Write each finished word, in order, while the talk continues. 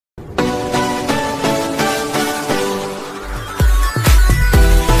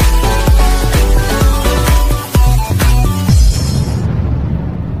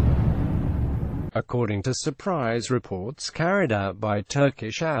according to surprise reports carried out by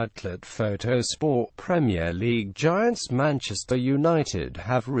Turkish outlet Photosport. Premier League giants Manchester United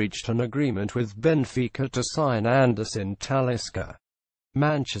have reached an agreement with Benfica to sign Anderson Talisca.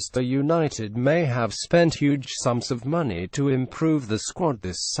 Manchester United may have spent huge sums of money to improve the squad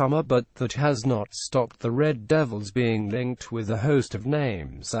this summer, but that has not stopped the Red Devils being linked with a host of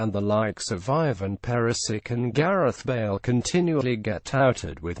names, and the likes of Ivan Perisic and Gareth Bale continually get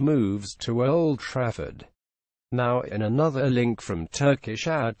touted with moves to Old Trafford. Now, in another link from Turkish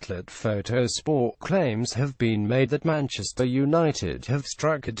outlet Photosport, claims have been made that Manchester United have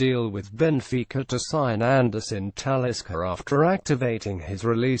struck a deal with Benfica to sign Anderson Talisca after activating his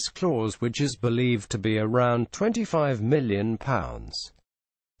release clause, which is believed to be around £25 million.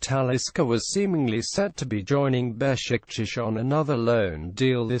 Talisca was seemingly set to be joining Besiktas on another loan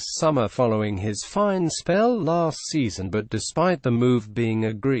deal this summer following his fine spell last season, but despite the move being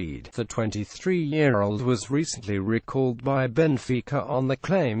agreed, the 23-year-old was recently recalled by Benfica on the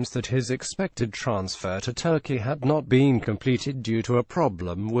claims that his expected transfer to Turkey had not been completed due to a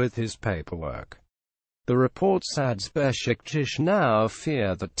problem with his paperwork. The report adds Besiktas now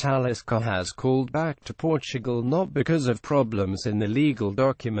fear that Talisca has called back to Portugal not because of problems in the legal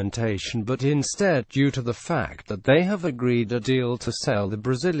documentation, but instead due to the fact that they have agreed a deal to sell the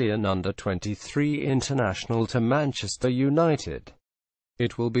Brazilian under-23 international to Manchester United.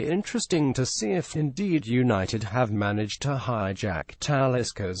 It will be interesting to see if indeed United have managed to hijack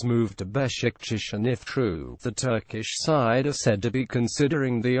Talisca's move to Besiktas, and if true, the Turkish side are said to be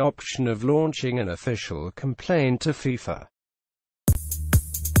considering the option of launching an official complaint to FIFA.